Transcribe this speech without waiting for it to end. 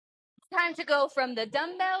Time to go from the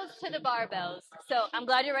dumbbells to the barbells. So I'm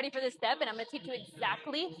glad you're ready for this step, and I'm gonna teach you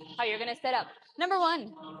exactly how you're gonna set up. Number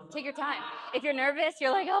one, take your time. If you're nervous,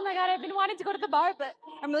 you're like, oh my God, I've been wanting to go to the bar, but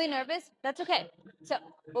I'm really nervous. That's okay. So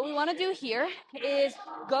what we wanna do here is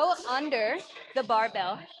go under the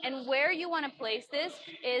barbell, and where you wanna place this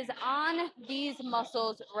is on these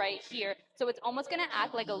muscles right here. So it's almost gonna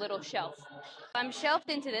act like a little shelf. I'm shelved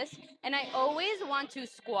into this, and I always want to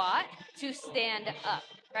squat to stand up,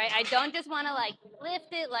 right? I don't just want to like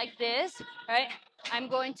lift it like this, right? I'm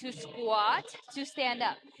going to squat to stand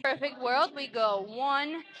up. Perfect world, we go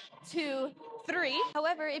 1, 2, 3.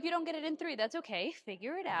 However, if you don't get it in 3, that's okay.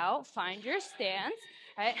 Figure it out, find your stance,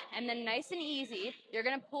 right? And then nice and easy, you're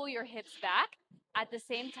gonna pull your hips back. At the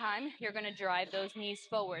same time, you're gonna drive those knees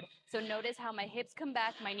forward. So notice how my hips come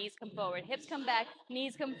back, my knees come forward. Hips come back,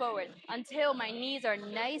 knees come forward until my knees are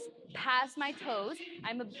nice past my toes.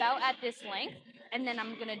 I'm about at this length, and then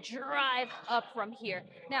I'm gonna drive up from here.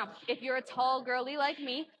 Now, if you're a tall girly like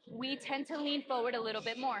me, we tend to lean forward a little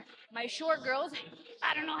bit more. My short girls,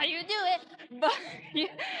 I don't know how you do it, but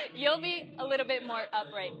you'll be a little bit more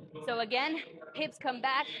upright. So again, hips come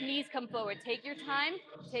back, knees come forward. Take your time,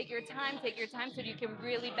 take your time, take your time so you can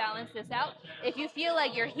really balance this out. If you feel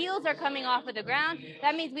like your heels are coming off of the ground,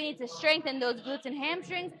 that means we need to strengthen those glutes and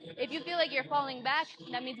hamstrings. If you feel like you're falling back,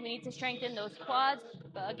 that means we need to strengthen those quads.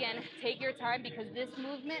 But again, take your time because this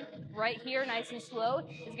movement right here, nice and slow,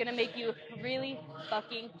 is gonna make you really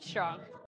fucking strong.